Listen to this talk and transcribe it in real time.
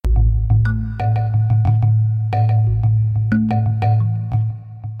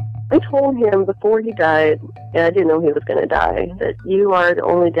I told him before he died, and I didn't know he was going to die, that you are the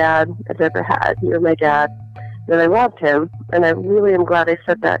only dad I've ever had. You're my dad. And I loved him, and I really am glad I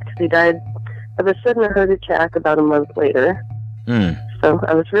said that, because he died of a sudden heart attack about a month later. So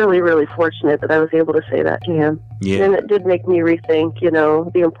I was really, really fortunate that I was able to say that to him. Yeah. And it did make me rethink,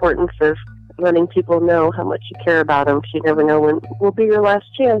 the importance of letting people know how much you care about them, because you never know when will be your last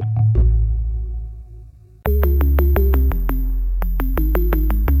chance.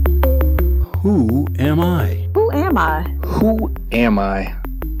 Who am I? Who am I? Who am I?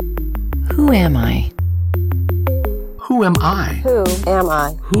 Who am I? Who am I? Who am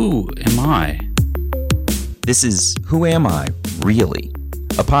I? Who am I? This is Who Am I, Really?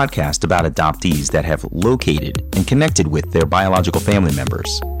 A podcast about adoptees that have located and connected with their biological family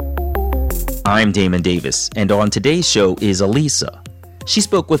members. I'm Damon Davis, and on today's show is Elisa. She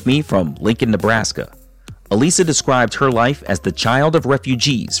spoke with me from Lincoln, Nebraska. Elisa described her life as the child of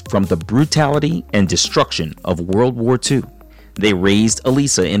refugees from the brutality and destruction of World War II. They raised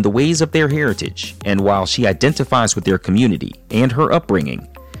Elisa in the ways of their heritage, and while she identifies with their community and her upbringing,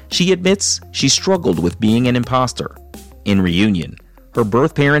 she admits she struggled with being an imposter. In reunion, her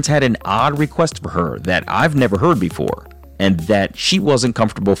birth parents had an odd request for her that I've never heard before, and that she wasn't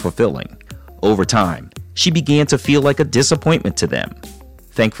comfortable fulfilling. Over time, she began to feel like a disappointment to them.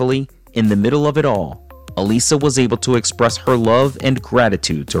 Thankfully, in the middle of it all, Elisa was able to express her love and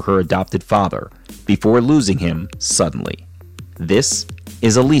gratitude to her adopted father before losing him suddenly. This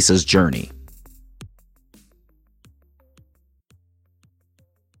is Elisa's journey.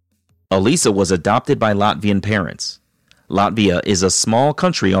 Elisa was adopted by Latvian parents. Latvia is a small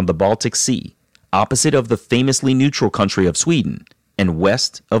country on the Baltic Sea, opposite of the famously neutral country of Sweden and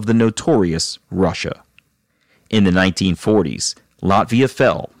west of the notorious Russia. In the 1940s, Latvia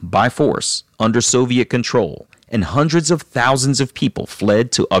fell, by force, under Soviet control, and hundreds of thousands of people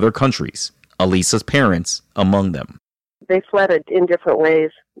fled to other countries, Elisa's parents among them. They fled in different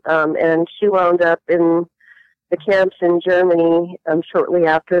ways, and she wound up in the camps in Germany shortly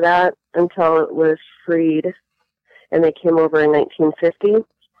after that until it was freed, and they came over in 1950.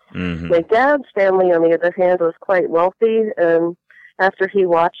 My dad's family, on the other hand, was quite wealthy, and after he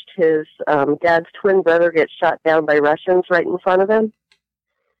watched his dad's twin brother get shot down by Russians right in front of him,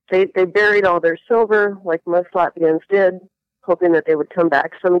 they buried all their silver, like most Latvians did, hoping that they would come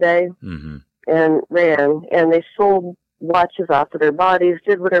back someday, and ran. And they sold watches off of their bodies,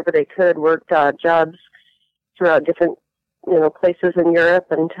 did whatever they could, worked jobs throughout different places in Europe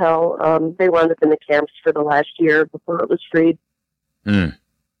until they wound up in the camps for the last year before it was freed.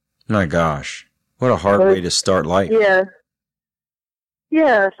 My gosh. What a hard way to start life.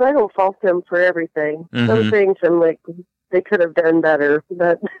 Yeah, so I don't fault them for everything. Some things I'm like, they could have done better,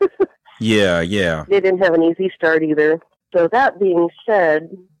 but Yeah. They didn't have an easy start either. So that being said,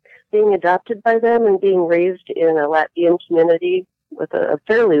 being adopted by them and being raised in a Latvian community with a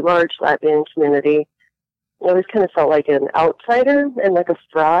fairly large Latvian community, I always kind of felt like an outsider and like a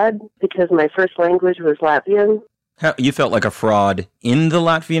fraud because my first language was Latvian. You felt like a fraud in the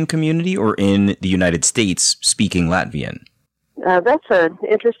Latvian community or in the United States speaking Latvian? That's an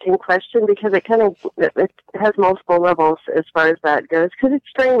interesting question because it has multiple levels as far as that goes. Because it's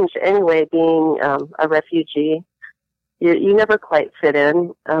strange anyway, being a refugee. You never quite fit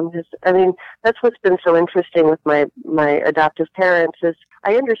in. That's what's been so interesting with my adoptive parents is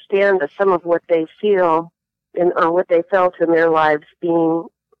I understand that some of what they feel or what they felt in their lives being.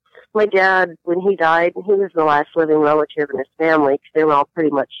 My dad, when he died, he was the last living relative in his family because they were all pretty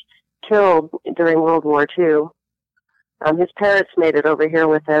much killed during World War II. His parents made it over here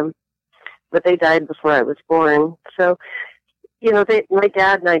with him, but they died before I was born. So, my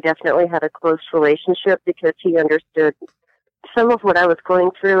dad and I definitely had a close relationship because he understood some of what I was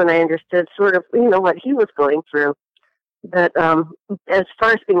going through, and I understood sort of, what he was going through. But as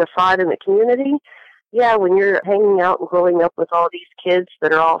far as being a fraud in the community, yeah, when you're hanging out and growing up with all these kids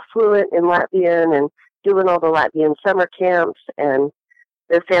that are all fluent in Latvian and doing all the Latvian summer camps and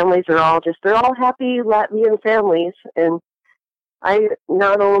their families are they're all happy Latvian families. And I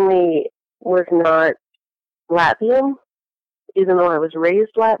not only was not Latvian, even though I was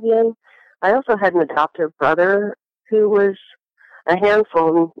raised Latvian, I also had an adoptive brother who was a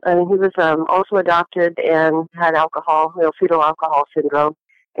handful. He was also adopted and had fetal alcohol syndrome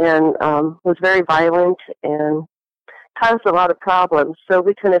and was very violent and caused a lot of problems. So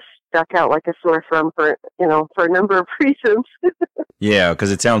we kind of stuck out like a sore thumb for a number of reasons. Yeah, because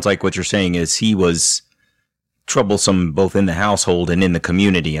it sounds like what you're saying is he was troublesome both in the household and in the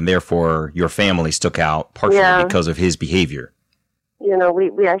community, and therefore your family stuck out partially because of his behavior.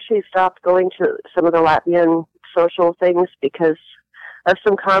 We actually stopped going to some of the Latvian social things because of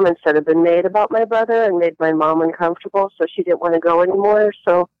some comments that had been made about my brother and made my mom uncomfortable, so she didn't want to go anymore.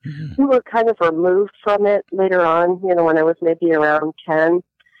 So we were kind of removed from it later on, when I was maybe around 10.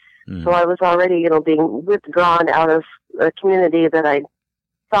 So I was already, being withdrawn out of a community that I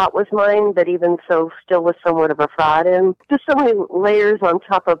thought was mine, but even so still was somewhat of a fraud in. Just so many layers on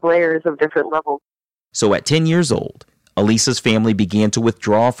top of layers of different levels. So at 10 years old, Elisa's family began to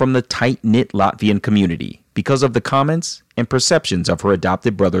withdraw from the tight-knit Latvian community because of the comments and perceptions of her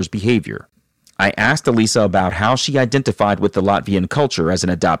adopted brother's behavior. I asked Elisa about how she identified with the Latvian culture as an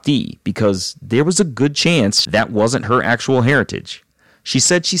adoptee because there was a good chance that wasn't her actual heritage. She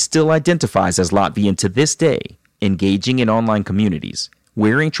said she still identifies as Latvian to this day, engaging in online communities,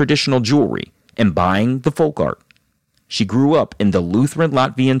 wearing traditional jewelry, and buying the folk art. She grew up in the Lutheran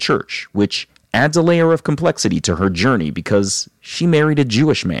Latvian Church, which adds a layer of complexity to her journey because she married a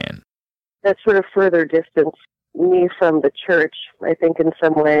Jewish man. That sort of further distanced me from the church, I think, in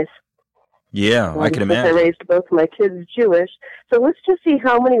some ways. Yeah, I can imagine. I raised both my kids Jewish. So let's just see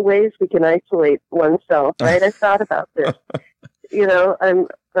how many ways we can isolate oneself, right? I thought about this. I'm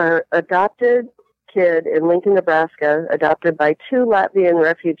an adopted kid in Lincoln, Nebraska, adopted by 2 Latvian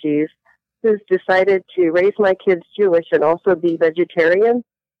refugees who's decided to raise my kids Jewish and also be vegetarian.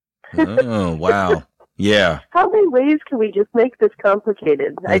 Oh, wow. Yeah. How many ways can we just make this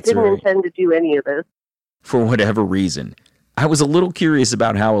complicated? I didn't intend to do any of this. For whatever reason, I was a little curious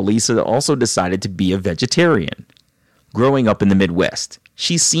about how Elisa also decided to be a vegetarian. Growing up in the Midwest,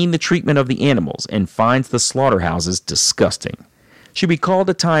 she's seen the treatment of the animals and finds the slaughterhouses disgusting. She recalled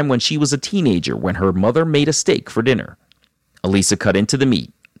a time when she was a teenager when her mother made a steak for dinner. Elisa cut into the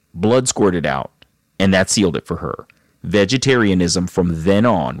meat, blood squirted out, and that sealed it for her. Vegetarianism from then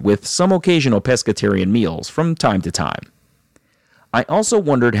on, with some occasional pescatarian meals from time to time. I also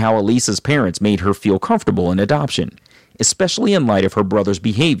wondered how Elisa's parents made her feel comfortable in adoption, especially in light of her brother's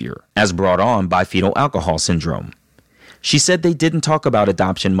behavior, as brought on by fetal alcohol syndrome. She said they didn't talk about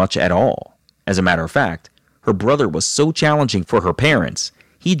adoption much at all. As a matter of fact, her brother was so challenging for her parents,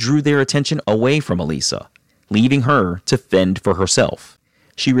 he drew their attention away from Elisa, leaving her to fend for herself.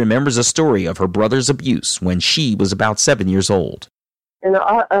 She remembers a story of her brother's abuse when she was about 7 years old. In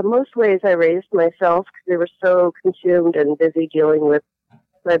most ways, I raised myself because they were so consumed and busy dealing with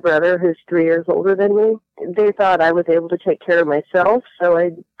my brother, who's 3 years older than me. They thought I was able to take care of myself, so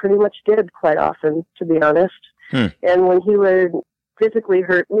I pretty much did quite often, to be honest. And when he would physically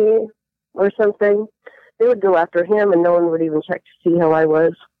hurt me or something, they would go after him, and no one would even check to see how I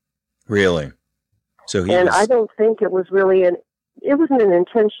was. Really? I don't think it was really it wasn't an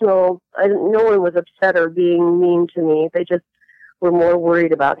intentional, no one was upset or being mean to me. They just were more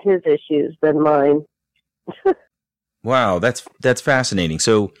worried about his issues than mine. Wow, that's fascinating.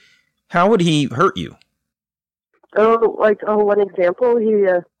 So how would he hurt you? One example, he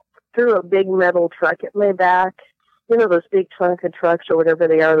threw a big metal truck at my back. Those big Tonka trucks or whatever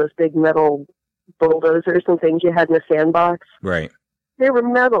they are, those big metal bulldozers and things you had in a sandbox. Right. They were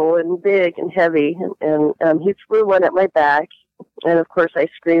metal and big and heavy, and he threw one at my back. And, of course, I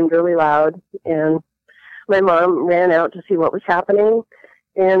screamed really loud, and my mom ran out to see what was happening,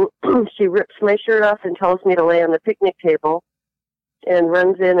 and she rips my shirt off and tells me to lay on the picnic table, and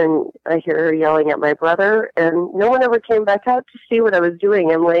runs in, and I hear her yelling at my brother, and no one ever came back out to see what I was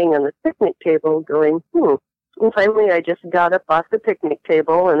doing. I'm laying on the picnic table going, And finally, I just got up off the picnic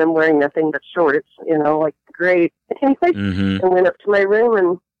table, and I'm wearing nothing but shorts, great. And went up to my room,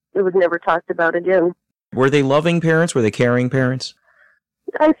 and it was never talked about again. Were they loving parents? Were they caring parents?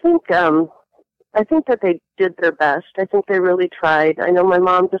 I think that they did their best. I think they really tried. I know my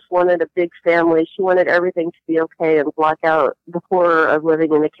mom just wanted a big family. She wanted everything to be okay and block out the horror of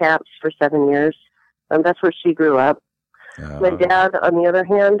living in the camps for 7 years. That's where she grew up. My dad, on the other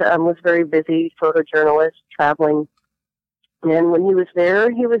hand, was very busy, photojournalist, traveling. And when he was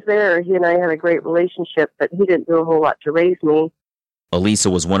there, he was there. He and I had a great relationship, but he didn't do a whole lot to raise me. Elisa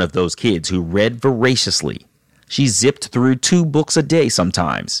was one of those kids who read voraciously. She zipped through 2 books a day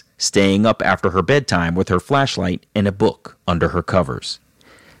sometimes, staying up after her bedtime with her flashlight and a book under her covers.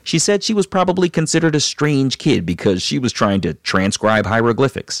 She said she was probably considered a strange kid because she was trying to transcribe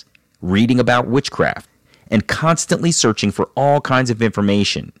hieroglyphics, reading about witchcraft, and constantly searching for all kinds of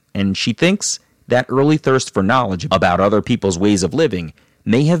information. And she thinks that early thirst for knowledge about other people's ways of living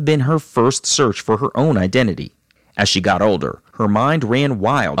may have been her first search for her own identity. As she got older, her mind ran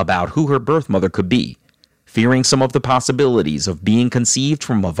wild about who her birth mother could be, fearing some of the possibilities of being conceived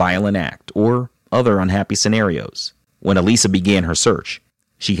from a violent act or other unhappy scenarios. When Elisa began her search,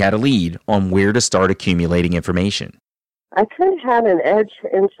 she had a lead on where to start accumulating information. I kind of had an edge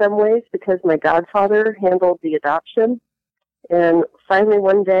in some ways because my godfather handled the adoption. And finally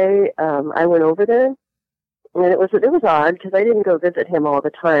one day, I went over there, and it was odd because I didn't go visit him all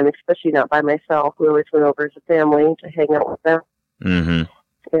the time, especially not by myself. We always went over as a family to hang out with them.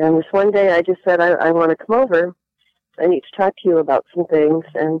 Mm-hmm. And this one day I just said, I want to come over. I need to talk to you about some things.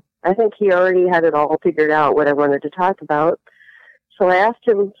 And I think he already had it all figured out what I wanted to talk about. So I asked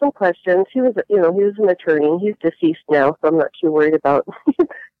him some questions. He was an attorney. He's deceased now, so I'm not too worried about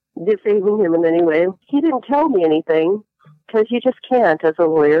defaming him in any way. He didn't tell me anything because you just can't as a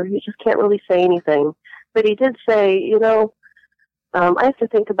lawyer. You just can't really say anything. But he did say, I have to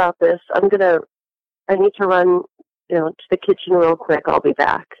think about this. I need to run, to the kitchen real quick. I'll be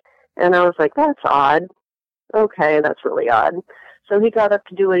back. And I was like, that's odd. Okay, that's really odd. So he got up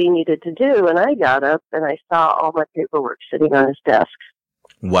to do what he needed to do, and I got up, and I saw all my paperwork sitting on his desk.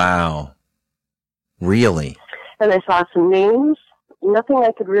 Wow. Really? And I saw some names. Nothing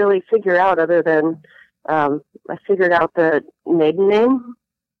I could really figure out other than I figured out the maiden name,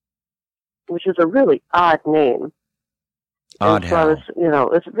 which is a really odd name. Odd so how?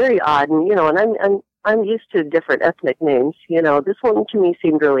 It's very odd, and I'm used to different ethnic names. This one to me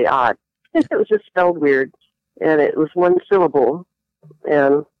seemed really odd. It was just spelled weird, and it was one syllable,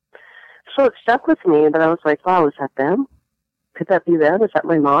 and so it stuck with me. But I was like, "Wow, is that them? Could that be them? Is that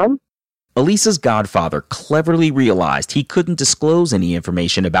my mom?" Elisa's godfather cleverly realized he couldn't disclose any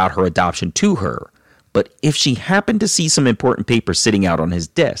information about her adoption to her, but if she happened to see some important papers sitting out on his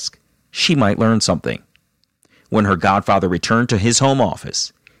desk, she might learn something. When her godfather returned to his home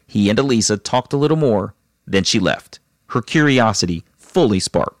office, he and Elisa talked a little more, then she left, her curiosity fully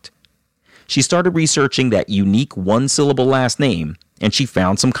sparked. She started researching that unique one-syllable last name, and she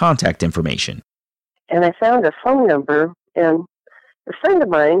found some contact information. And I found a phone number, and a friend of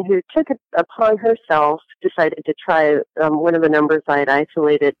mine who took it upon herself decided to try one of the numbers I had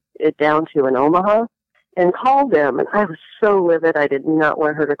isolated it down to in Omaha and called them. And I was so livid. I did not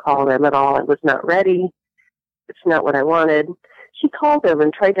want her to call them at all. I was not ready. It's not what I wanted. She called them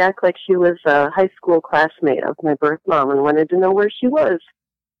and tried to act like she was a high school classmate of my birth mom and wanted to know where she was.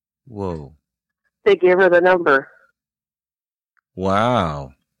 Whoa. They gave her the number.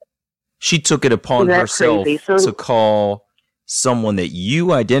 Wow. She took it upon herself to call someone that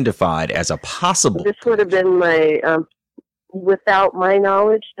you identified as a possible. This would have been my, without my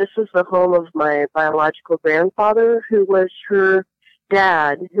knowledge, this was the home of my biological grandfather, who was her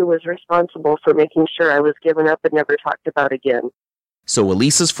dad, who was responsible for making sure I was given up and never talked about again. So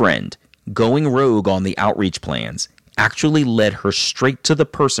Elisa's friend, going rogue on the outreach plans, actually led her straight to the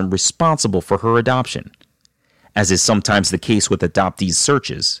person responsible for her adoption. As is sometimes the case with adoptees'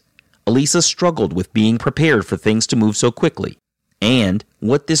 searches, Elisa struggled with being prepared for things to move so quickly, and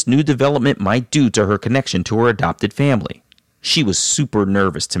what this new development might do to her connection to her adopted family. She was super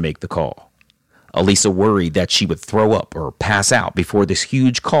nervous to make the call. Elisa worried that she would throw up or pass out before this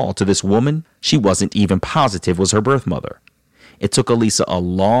huge call to this woman she wasn't even positive was her birth mother. It took Elisa a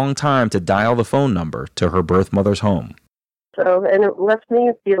long time to dial the phone number to her birth mother's home. And it left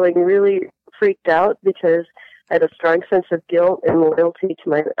me feeling really freaked out because I had a strong sense of guilt and loyalty to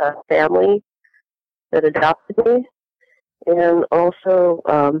my family that adopted me, and also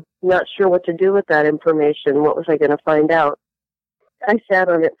not sure what to do with that information. What was I going to find out? I sat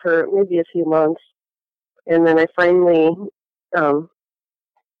on it for maybe a few months, and then I finally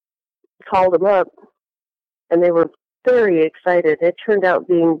called them up, and they were very excited. It turned out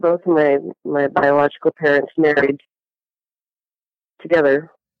being both of my biological parents married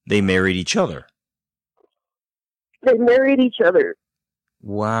together. They married each other? They married each other.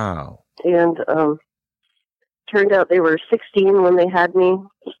 Wow. And turned out they were 16 when they had me.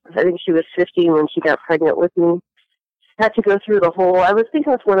 I think she was 15 when she got pregnant with me. Had to go through the whole, I was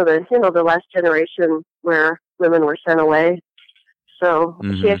thinking it's one of the, the last generation where women were sent away. So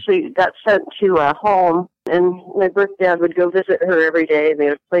she actually got sent to a home, and my birth dad would go visit her every day, and they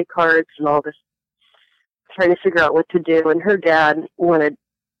would play cards and all this, trying to figure out what to do. And her dad wanted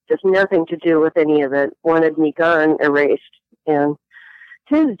just nothing to do with any of it, wanted me gone, erased. And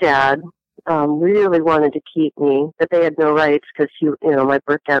his dad really wanted to keep me, but they had no rights because, my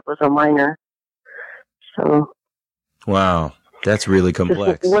birth dad was a minor. So. Wow, that's really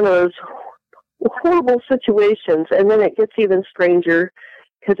complex. One of those horrible situations. And then it gets even stranger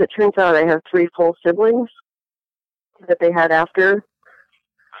because it turns out I have 3 full siblings that they had after.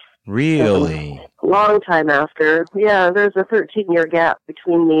 Really? Long time after. Yeah, there's a 13-year gap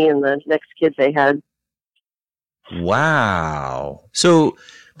between me and the next kid they had. Wow. So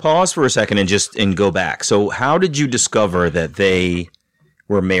pause for a second and go back. So how did you discover that they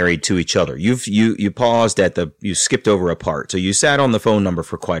were married to each other? You paused you skipped over a part. So you sat on the phone number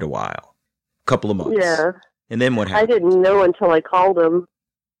for quite a while. A couple of months. Yeah. And then what I happened? didn't know until I called them.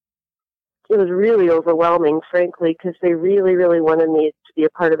 It was really overwhelming, frankly, because they really, really wanted me to be a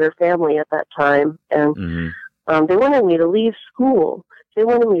part of their family at that time. And they wanted me to leave school. They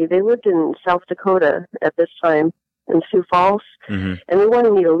lived in South Dakota at this time, in Sioux Falls, and they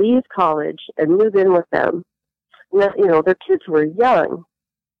wanted me to leave college and move in with them. Now, their kids were young.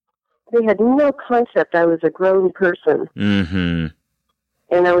 They had no concept I was a grown person. Mm-hmm.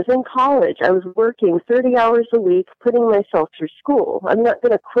 And I was in college. I was working 30 hours a week, putting myself through school. I'm not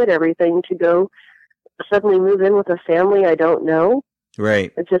going to quit everything to go suddenly move in with a family I don't know.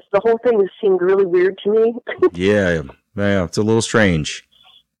 Right. It's just the whole thing seemed really weird to me. Yeah, it's a little strange.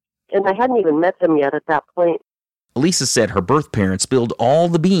 And I hadn't even met them yet at that point. Elisa said her birth parents spilled all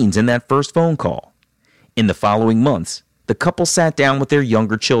the beans in that first phone call. In the following months, the couple sat down with their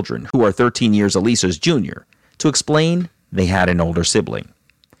younger children, who are 13 years Elisa's junior, to explain they had an older sibling.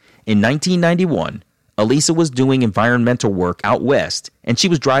 In 1991, Elisa was doing environmental work out west, and she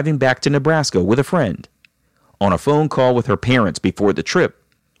was driving back to Nebraska with a friend. On a phone call with her parents before the trip,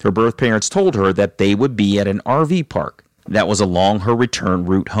 her birth parents told her that they would be at an RV park that was along her return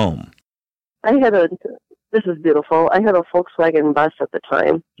route home. This is beautiful. I had a Volkswagen bus at the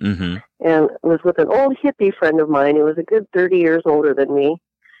time, and was with an old hippie friend of mine who was a good 30 years older than me,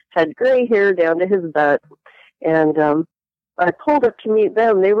 had gray hair down to his butt, and I pulled up to meet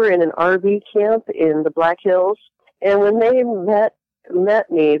them. They were in an RV camp in the Black Hills, and when they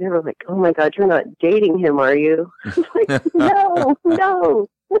met me, they were like, "Oh my God, you're not dating him, are you?" I was like, no.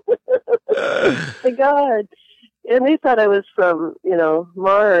 My God. And they thought I was from,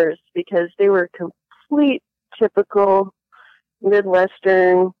 Mars, because they were complete, typical,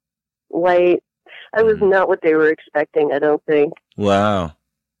 Midwestern, white. I was not what they were expecting, I don't think. Wow.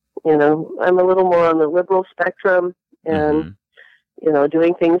 I'm a little more on the liberal spectrum, and,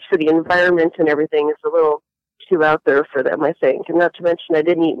 doing things for the environment and everything is a little too out there for them, I think. And not to mention, I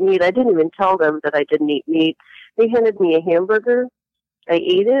didn't eat meat. I didn't even tell them that I didn't eat meat. They handed me a hamburger. I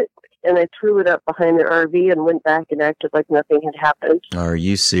ate it, and I threw it up behind their RV and went back and acted like nothing had happened. Are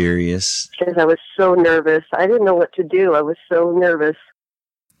you serious? Because I was so nervous. I didn't know what to do. I was so nervous.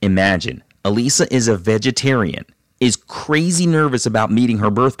 Imagine, Elisa is a vegetarian, is crazy nervous about meeting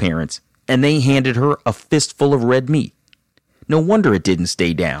her birth parents, and they handed her a fistful of red meat. No wonder it didn't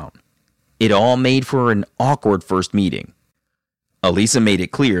stay down. It all made for an awkward first meeting. Elisa made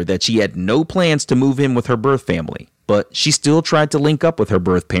it clear that she had no plans to move in with her birth family, but she still tried to link up with her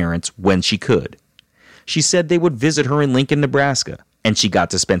birth parents when she could. She said they would visit her in Lincoln, Nebraska, and she got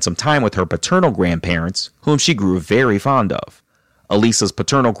to spend some time with her paternal grandparents, whom she grew very fond of. Elisa's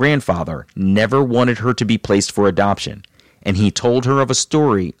paternal grandfather never wanted her to be placed for adoption, and he told her of a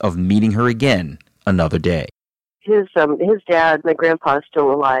story of meeting her again another day. His dad, my grandpa, is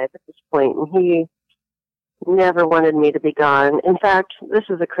still alive at this point, and he never wanted me to be gone. In fact, this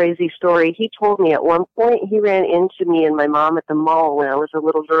is a crazy story. He told me at one point he ran into me and my mom at the mall when I was a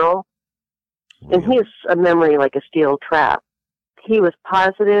little girl, and he has a memory like a steel trap. He was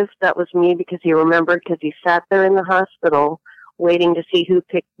positive that was me because he remembered, because he sat there in the hospital waiting to see who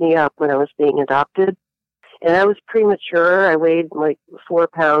picked me up when I was being adopted. And I was premature. I weighed like 4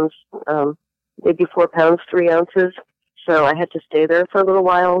 pounds, maybe 4 pounds, 3 ounces. So I had to stay there for a little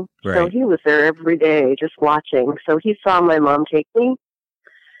while. Right. So he was there every day just watching. So he saw my mom take me.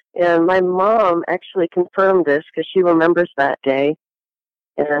 And my mom actually confirmed this because she remembers that day.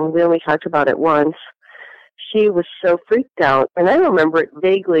 And we only talked about it once. She was so freaked out. And I remember it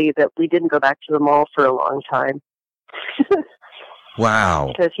vaguely that we didn't go back to the mall for a long time.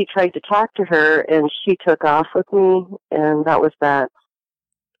 Wow. Because he tried to talk to her and she took off with me. And that was that.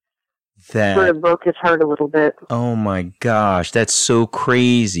 That sort of broke his heart a little bit. Oh my gosh, that's so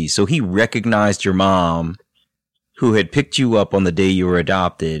crazy. So he recognized your mom, who had picked you up on the day you were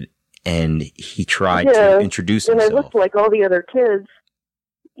adopted, and he tried to introduce himself. And I looked like all the other kids,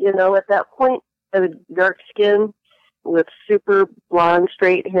 at that point. I had dark skin with super blonde,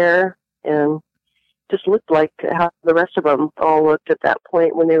 straight hair, and just looked like how the rest of them all looked at that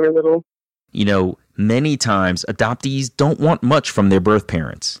point when they were little. Many times adoptees don't want much from their birth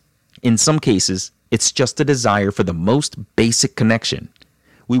parents. In some cases, it's just a desire for the most basic connection.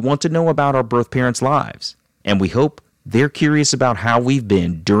 We want to know about our birth parents' lives, and we hope they're curious about how we've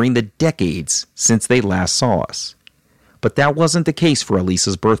been during the decades since they last saw us. But that wasn't the case for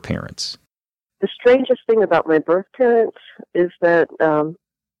Elisa's birth parents. The strangest thing about my birth parents is that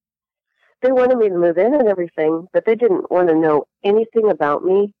they wanted me to move in and everything, but they didn't want to know anything about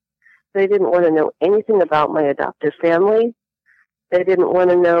me. They didn't want to know anything about my adoptive family. They didn't want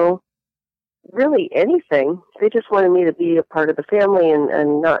to know really anything. They just wanted me to be a part of the family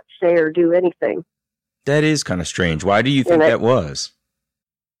and not say or do anything. That is kind of strange. Why do you think that was?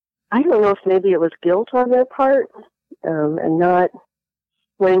 I don't know if maybe it was guilt on their part and not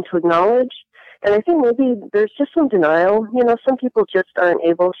wanting to acknowledge. And I think maybe there's just some denial. You know, some people just aren't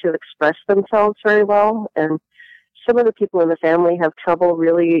able to express themselves very well. And some of the people in the family have trouble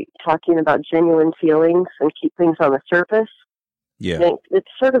really talking about genuine feelings and keep things on the surface. Yeah. And it's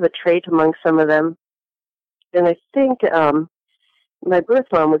sort of a trait among some of them. And I think my birth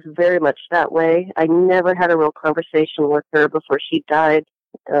mom was very much that way. I never had a real conversation with her before she died.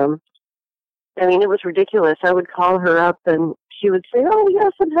 I mean, it was ridiculous. I would call her up and she would say, "Oh,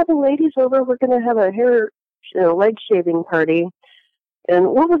 yes, I'm having ladies over. We're going to have a leg shaving party." And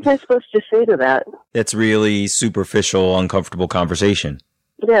what was I supposed to say to that? That's really superficial, uncomfortable conversation.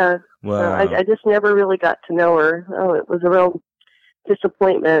 Yeah. Wow. I just never really got to know her. Oh, it was a real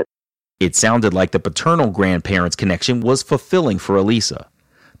disappointment. It sounded like the paternal grandparents' connection was fulfilling for Elisa.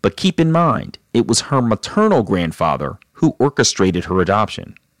 But keep in mind, it was her maternal grandfather who orchestrated her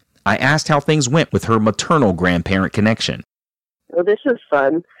adoption. I asked how things went with her maternal grandparent connection. Well, this is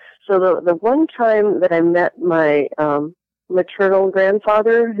fun. So the one time that I met my maternal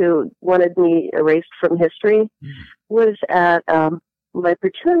grandfather, who wanted me erased from history, was at my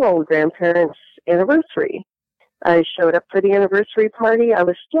paternal grandparents' anniversary. I showed up for the anniversary party. I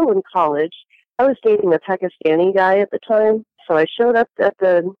was still in college. I was dating a Pakistani guy at the time, so I showed up at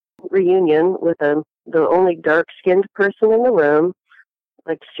the reunion with the only dark-skinned person in the room.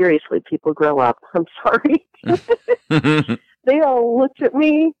 Like, seriously, people grow up. I'm sorry. They all looked at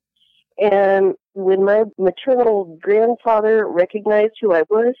me, and when my maternal grandfather recognized who I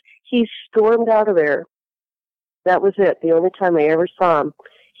was, he stormed out of there. That was it, the only time I ever saw him.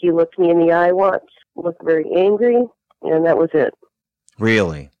 He looked me in the eye once, looked very angry, and that was it.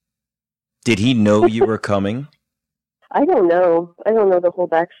 Really? Did he know you were coming? I don't know. I don't know the whole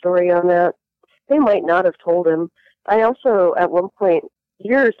backstory on that. They might not have told him. I also, at one point,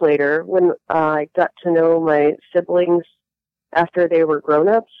 years later, when I got to know my siblings after they were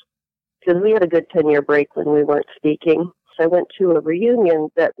grown-ups, because we had a good 10-year break when we weren't speaking. So I went to a reunion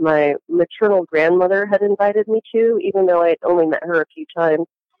that my maternal grandmother had invited me to, even though I had only met her a few times.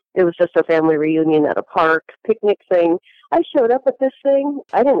 It was just a family reunion at a park, picnic thing. I showed up at this thing.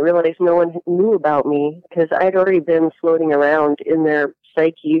 I didn't realize no one knew about me because I'd already been floating around in their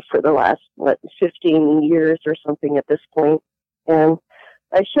psyche for the last, 15 years or something at this point. And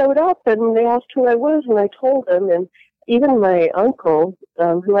I showed up and they asked who I was and I told them. And even my uncle,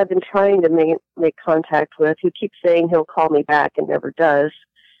 who I've been trying to make contact with, who keeps saying he'll call me back and never does,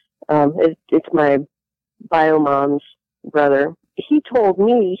 it's my bio mom's brother. He told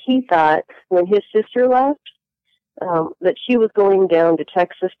me he thought when his sister left that she was going down to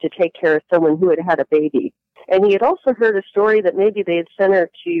Texas to take care of someone who had had a baby. And he had also heard a story that maybe they had sent her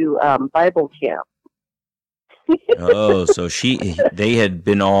to Bible camp. Oh, so they had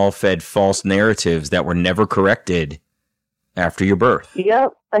been all fed false narratives that were never corrected after your birth.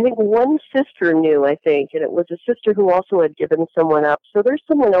 Yep. I think one sister knew, and it was a sister who also had given someone up. So there's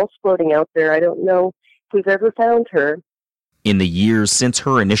someone else floating out there. I don't know if we've ever found her. In the years since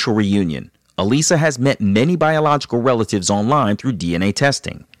her initial reunion, Elisa has met many biological relatives online through DNA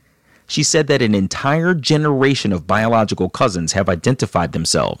testing. She said that an entire generation of biological cousins have identified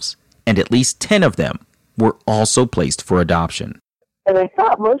themselves, and at least 10 of them were also placed for adoption. And I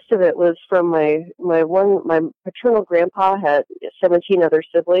thought most of it was from my paternal grandpa had 17 other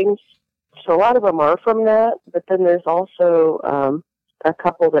siblings. So a lot of them are from that, but then there's also a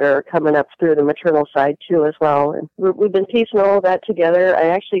couple that are coming up through the maternal side too as well. And we've been piecing all of that together. I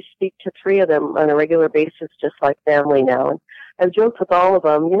actually speak to 3 of them on a regular basis, just like family now. And I've joked with all of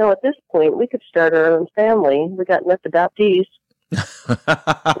them, at this point we could start our own family. We got enough adoptees.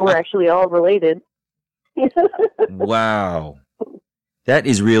 We're actually all related. Wow. That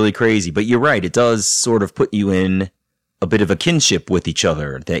is really crazy. But you're right. It does sort of put you in a bit of a kinship with each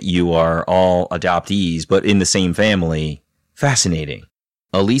other, that you are all adoptees, but in the same family. Fascinating.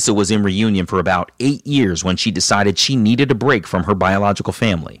 Elisa was in reunion for about 8 years when she decided she needed a break from her biological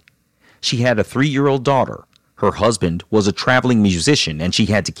family. She had a 3-year-old daughter. Her husband was a traveling musician and she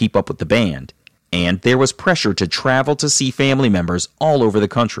had to keep up with the band. And there was pressure to travel to see family members all over the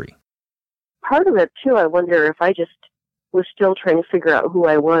country. Part of it, too, I wonder if I just was still trying to figure out who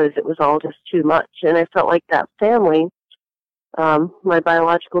I was. It was all just too much. And I felt like that family, my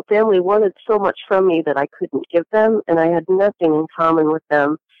biological family, wanted so much from me that I couldn't give them, and I had nothing in common with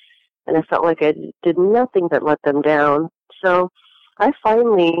them. And I felt like I did nothing but let them down. So I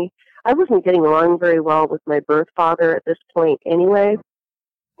wasn't getting along very well with my birth father at this point anyway.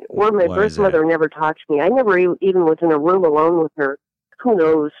 Or my birth mother never talked to me. I never even was in a room alone with her who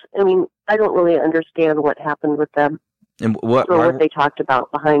knows? I mean, I don't really understand what happened with them And or what they talked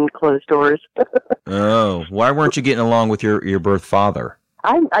about behind closed doors. Why weren't you getting along with your birth father?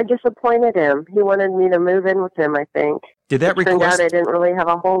 I disappointed him. He wanted me to move in with him, I think. Did that It turned request out I didn't really have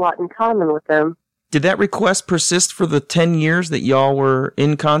a whole lot in common with him. Did that request persist for the 10 years that y'all were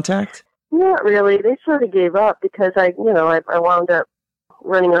in contact? Not really. They sort of gave up because I wound up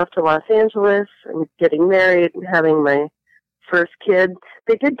running off to Los Angeles and getting married and having my first kid.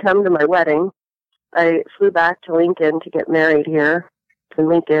 They did come to my wedding. I flew back to Lincoln to get married here in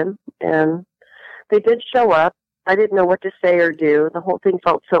Lincoln, and they did show up. I didn't know what to say or do. The whole thing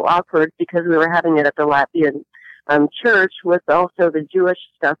felt so awkward because we were having it at the Latvian church with also the Jewish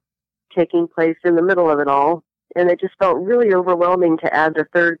stuff taking place in the middle of it all. And it just felt really overwhelming to add the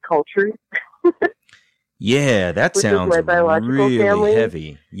third culture. Yeah, that sounds really family.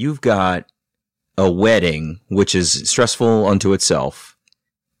 heavy. You've got a wedding, which is stressful unto itself,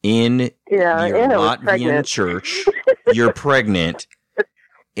 in your and I was Latvian pregnant. church. You're pregnant,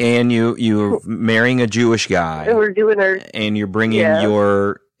 and you're marrying a Jewish guy, And we're doing our... and you're bringing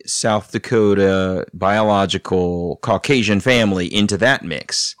your South Dakota biological Caucasian family into that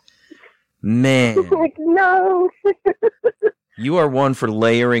mix. Man, Like, no. you are one for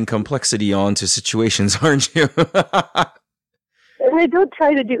layering complexity onto situations, aren't you? And I don't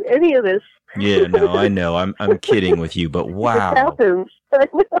try to do any of this. Yeah, no, I know. I'm kidding with you, but It wow, happens. I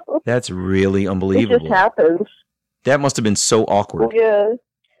know. that's really It unbelievable. just happens. That must have been so awkward. Yeah,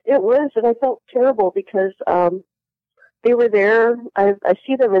 it was, and I felt terrible because they were there. I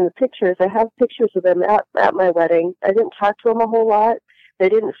see them in the pictures. I have pictures of them at my wedding. I didn't talk to them a whole lot. They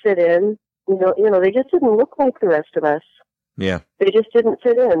didn't fit in. You know, they just didn't look like the rest of us. Yeah, They just didn't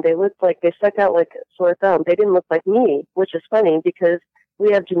fit in. They looked like they stuck out like a sore thumb. They didn't look like me, which is funny because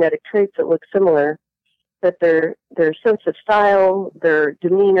we have genetic traits that look similar. But their sense of style, their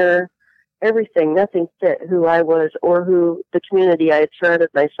demeanor, everything, nothing fit who I was or who the community I had surrounded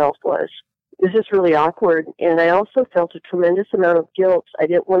myself was. It was just really awkward. And I also felt a tremendous amount of guilt. I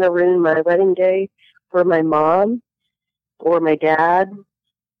didn't want to ruin my wedding day for my mom or my dad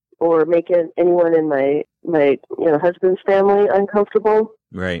or make anyone in my husband's family uncomfortable.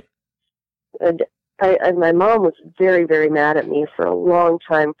 right. And my mom was very, very mad at me for a long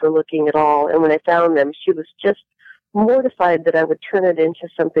time for looking at all. And when I found them, she was just mortified that I would turn it into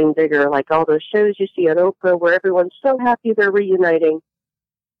something bigger, like all those shows you see on Oprah where everyone's so happy they're reuniting.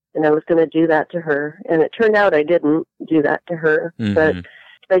 And I was going to do that to her. And it turned out I didn't do that to her. Mhm. But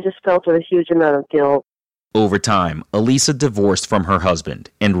I just felt a huge amount of guilt. Over time, Elisa divorced from her husband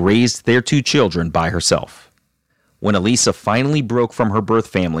and raised their 2 children by herself. When Elisa finally broke from her birth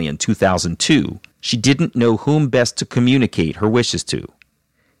family in 2002, she didn't know whom best to communicate her wishes to.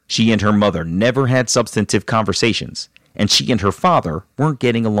 She and her mother never had substantive conversations, and she and her father weren't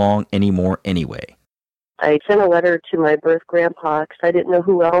getting along anymore anyway. I sent a letter to my birth grandpa because I didn't know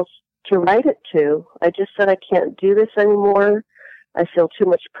who else to write it to. I just said, I can't do this anymore. I feel too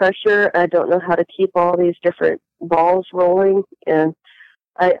much pressure. I don't know how to keep all these different balls rolling. And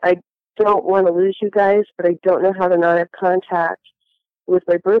I don't want to lose you guys, but I don't know how to not have contact with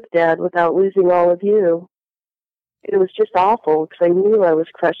my birth dad without losing all of you. It was just awful because I knew I was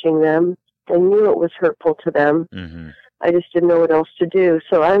crushing them. I knew it was hurtful to them. Mm-hmm. I just didn't know what else to do.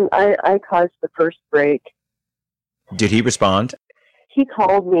 So I caused the first break. Did he respond? He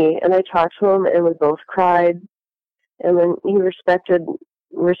called me, and I talked to him, and we both cried. And then he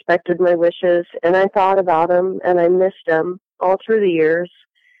respected my wishes, and I thought about him, and I missed him all through the years.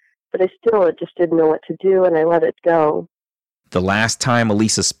 But I just didn't know what to do, and I let it go. The last time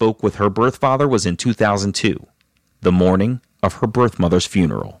Elisa spoke with her birth father was in 2002, the morning of her birth mother's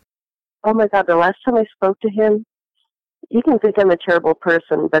funeral. Oh, my God, the last time I spoke to him, you can think I'm a terrible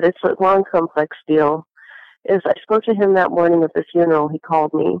person, but it's a long, complex deal. I spoke to him that morning of the funeral. He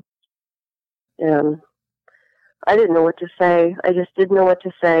called me, and I didn't know what to say. I just didn't know what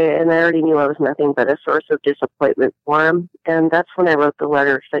to say, and I already knew I was nothing but a source of disappointment for him. And that's when I wrote the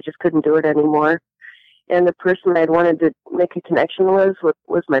letter, because I just couldn't do it anymore. And the person I'd wanted to make a connection was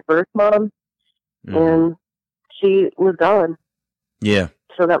my birth mom, and she was gone. Yeah.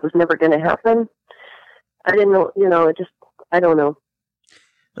 So that was never going to happen. I didn't know, I don't know.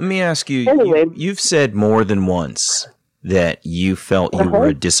 Let me ask you, Anyway. you've said more than once that you felt you were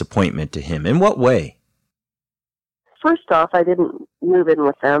a disappointment to him. In what way? First off, I didn't move in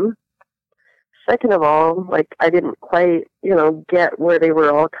with them. Second of all, I didn't quite, get where they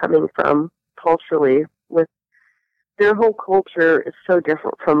were all coming from culturally. With their whole culture is so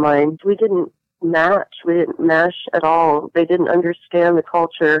different from mine. We didn't match. We didn't mesh at all. They didn't understand the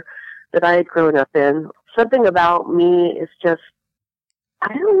culture that I had grown up in. Something about me is just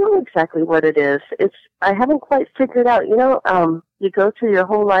I don't know exactly what it is. I haven't quite figured out. You go through your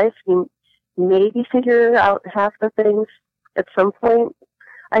whole life, you maybe figure out half the things at some point.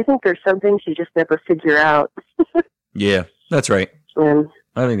 I think there's some things you just never figure out. Yeah, that's right. And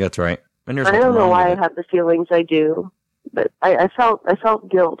I think that's right. And I don't know why I have the feelings I do, but I felt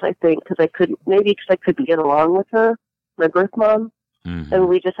guilt, I think, because I couldn't get along with her, my birth mom, and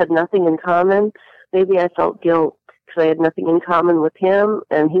we just had nothing in common. Maybe I felt guilt because I had nothing in common with him,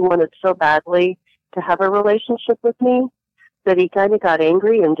 and he wanted so badly to have a relationship with me that he kind of got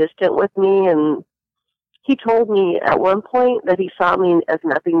angry and distant with me. And he told me at one point that he saw me as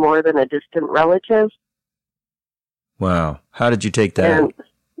nothing more than a distant relative. Wow. How did you take that? And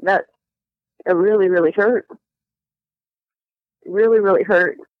that it really, really hurt. Really, really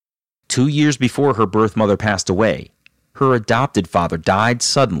hurt. 2 years before her birth mother passed away, her adopted father died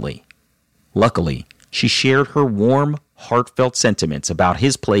suddenly. Luckily, she shared her warm, heartfelt sentiments about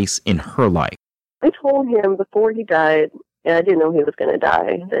his place in her life. I told him before he died, and I didn't know he was going to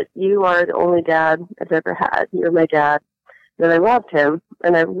die, that you are the only dad I've ever had. You're my dad. And I loved him,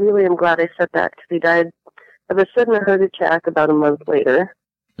 and I really am glad I said that, because he died of a sudden heart attack about a month later.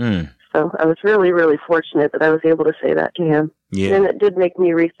 So I was really, really fortunate that I was able to say that to him. Yeah. And it did make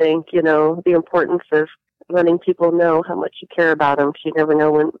me rethink, the importance of letting people know how much you care about them, because you never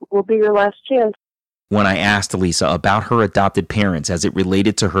know when will be your last chance. When I asked Elisa about her adopted parents as it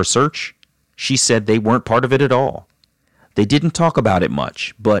related to her search, she said they weren't part of it at all. They didn't talk about it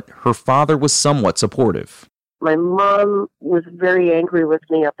much, but her father was somewhat supportive. My mom was very angry with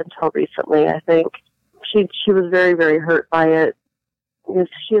me up until recently, I think. She was very, very hurt by it.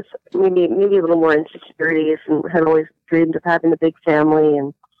 She has maybe a little more insecurities and had always dreamed of having a big family,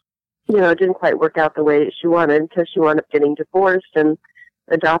 and it didn't quite work out the way she wanted until she wound up getting divorced and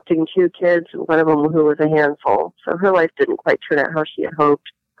adopting 2 kids, one of them who was a handful. So her life didn't quite turn out how she had hoped.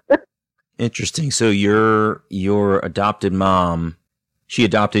 Interesting. So your adopted mom, she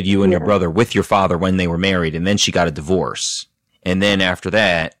adopted you and your brother with your father when they were married, and then she got a divorce. And then after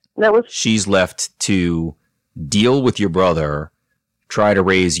that she's left to deal with your brother, try to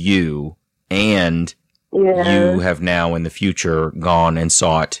raise you, and you have now in the future gone and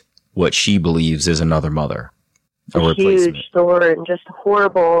sought what she believes is another mother. A replacement. Huge sore and just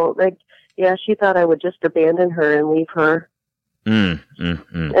horrible. She thought I would just abandon her and leave her.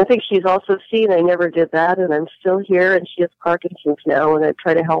 I think she's also seen I never did that, and I'm still here, and she has Parkinson's now, and I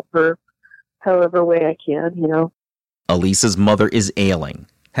try to help her however way I can, Elisa's mother is ailing,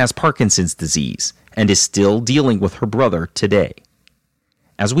 has Parkinson's disease, and is still dealing with her brother today.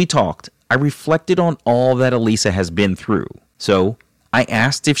 As we talked, I reflected on all that Elisa has been through, so I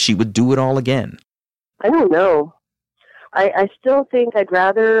asked if she would do it all again. I don't know. I still think I'd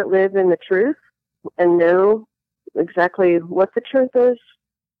rather live in the truth and know exactly what the truth is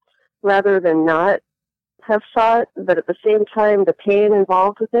rather than not have sought, but at the same time, the pain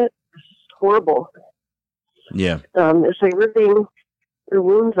involved with it is horrible. Yeah. It's like ripping your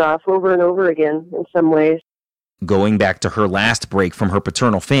wounds off over and over again in some ways. Going back to her last break from her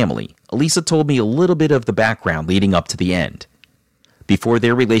paternal family, Elisa told me a little bit of the background leading up to the end. Before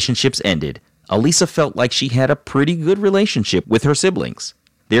their relationships ended, Elisa felt like she had a pretty good relationship with her siblings.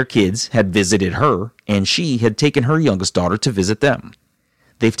 Their kids had visited her, and she had taken her youngest daughter to visit them.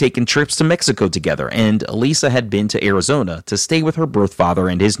 They've taken trips to Mexico together, and Elisa had been to Arizona to stay with her birth father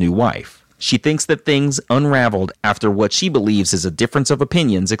and his new wife. She thinks that things unraveled after what she believes is a difference of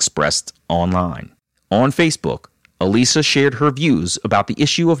opinions expressed online. On Facebook, Elisa shared her views about the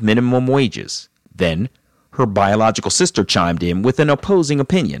issue of minimum wages. Then, her biological sister chimed in with an opposing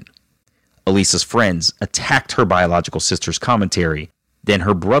opinion. Elisa's friends attacked her biological sister's commentary. Then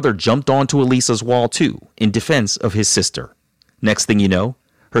her brother jumped onto Elisa's wall too, in defense of his sister. Next thing you know,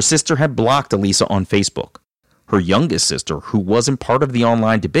 her sister had blocked Elisa on Facebook. Her youngest sister, who wasn't part of the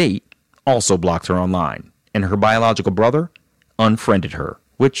online debate, also blocked her online, and her biological brother unfriended her,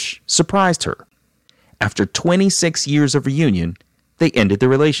 which surprised her. After 26 years of reunion, they ended their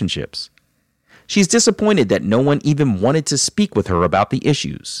relationships. She's disappointed that no one even wanted to speak with her about the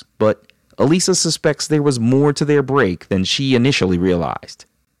issues, but Elisa suspects there was more to their break than she initially realized.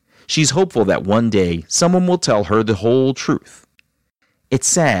 She's hopeful that one day someone will tell her the whole truth. It's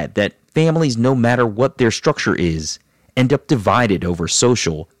sad that families, no matter what their structure is, end up divided over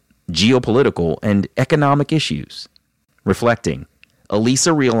social, geopolitical, and economic issues. Reflecting,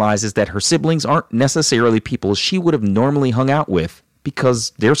 Elisa realizes that her siblings aren't necessarily people she would have normally hung out with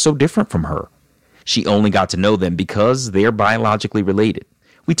because they're so different from her. She only got to know them because they're biologically related.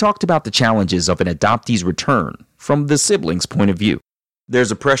 We talked about the challenges of an adoptee's return from the sibling's point of view.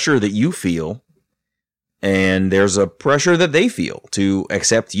 There's a pressure that you feel And there's a pressure that they feel to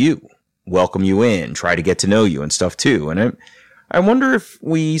accept you, welcome you in, try to get to know you and stuff too. And I wonder if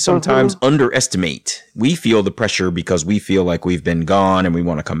we sometimes underestimate. We feel the pressure because we feel like we've been gone and we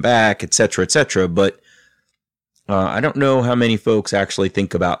want to come back, et cetera, et cetera. But I don't know how many folks actually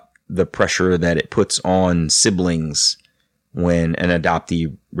think about the pressure that it puts on siblings when an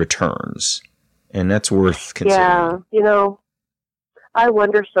adoptee returns. And that's worth considering. Yeah, I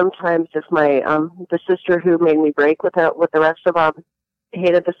wonder sometimes if my the sister who made me break with the rest of them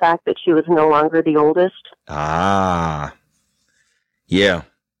hated the fact that she was no longer the oldest. Ah, yeah.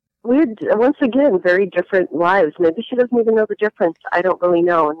 We had, once again, very different lives. Maybe she doesn't even know the difference. I don't really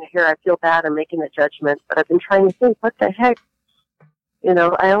know. And here I feel bad. I'm making a judgment. But I've been trying to think, what the heck?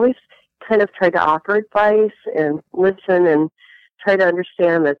 I always kind of try to offer advice and listen and try to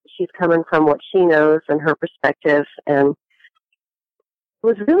understand that she's coming from what she knows and her perspective. And it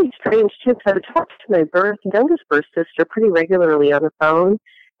was really strange, too, because I would talk to my youngest birth sister pretty regularly on the phone,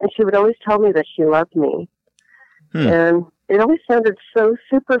 and she would always tell me that she loved me. And it always sounded so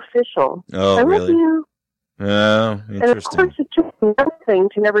superficial. Oh, I really? love you. Oh, interesting. And of course, it took nothing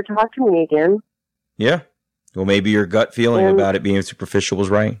to never talk to me again. Yeah. Well, maybe your gut feeling about it being superficial was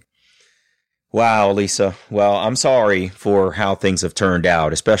right. Wow, Lisa. Well, I'm sorry for how things have turned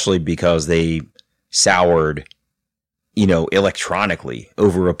out, especially because they soured, electronically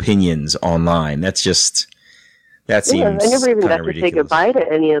over opinions online. That seems I never even got to ridiculous. say goodbye to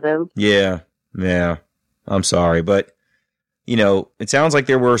any of them. Yeah. I'm sorry, but it sounds like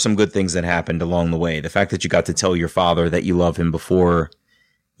there were some good things that happened along the way. The fact that you got to tell your father that you love him before,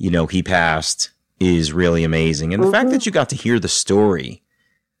 he passed is really amazing. And the fact that you got to hear the story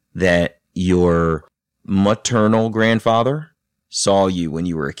that your maternal grandfather saw you when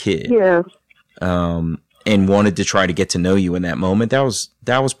you were a kid. Yeah. And wanted to try to get to know you in that moment. That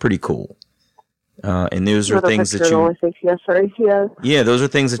was pretty cool. And those are things that Yeah, those are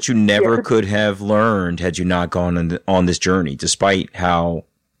things that you never could have learned had you not gone on this journey, despite how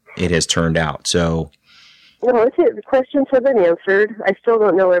it has turned out. So, no, the questions have been answered. I still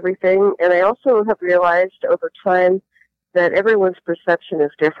don't know everything, and I also have realized over time that everyone's perception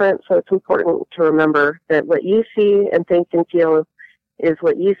is different. So it's important to remember that what you see and think and feel is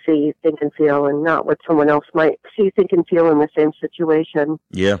what you see, think, and feel, and not what someone else might see, think, and feel in the same situation.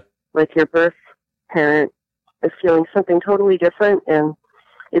 Yeah, like your birth parent is feeling something totally different, and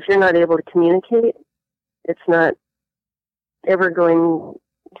if you're not able to communicate, it's not ever going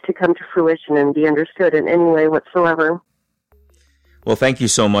to come to fruition and be understood in any way whatsoever. Well, thank you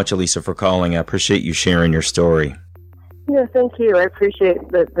so much, Elisa, for calling. I appreciate you sharing your story. Yeah, thank you. I appreciate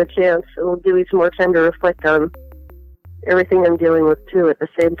the chance. It will give me some more time to reflect on everything I'm dealing with, too, at the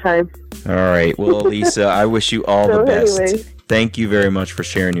same time. All right. Well, Elisa, I wish you all the best. Anyway, thank you very much for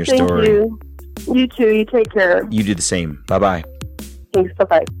sharing your story. Thank you. You too. You take care. You do the same. Bye-bye. Thanks.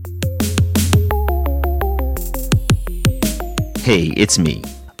 Bye-bye. Hey, it's me.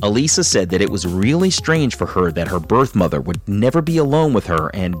 Elisa said that it was really strange for her that her birth mother would never be alone with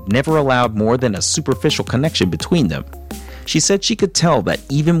her and never allowed more than a superficial connection between them. She said she could tell that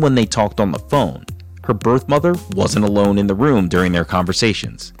even when they talked on the phone, her birth mother wasn't alone in the room during their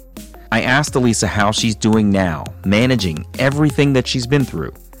conversations. I asked Elisa how she's doing now, managing everything that she's been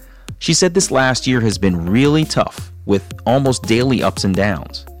through. She said this last year has been really tough, with almost daily ups and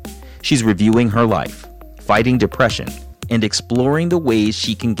downs. She's reviewing her life, fighting depression, and exploring the ways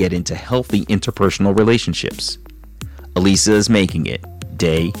she can get into healthy interpersonal relationships. Elisa is making it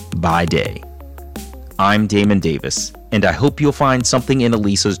day by day. I'm Damon Davis, and I hope you'll find something in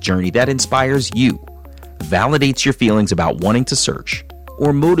Elisa's journey that inspires you, validates your feelings about wanting to search,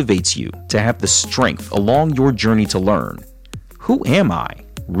 or motivates you to have the strength along your journey to learn, who am I,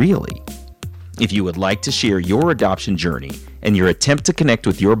 really? If you would like to share your adoption journey and your attempt to connect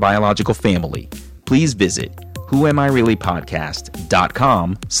with your biological family, please visit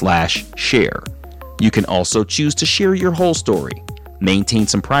whoamireallypodcast.com/share. You can also choose to share your whole story, maintain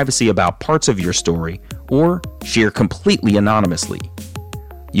some privacy about parts of your story, or share completely anonymously.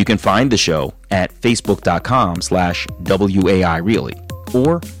 You can find the show at facebook.com/WAIReally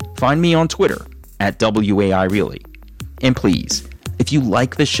or find me on Twitter at WAIReally. And please, if you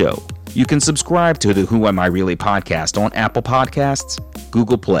like the show, you can subscribe to the Who Am I Really podcast on Apple Podcasts,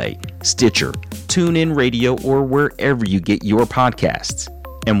 Google Play, Stitcher, TuneIn Radio, or wherever you get your podcasts.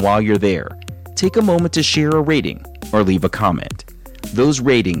 And while you're there, take a moment to share a rating or leave a comment. Those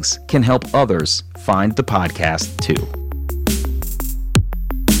ratings can help others find the podcast too.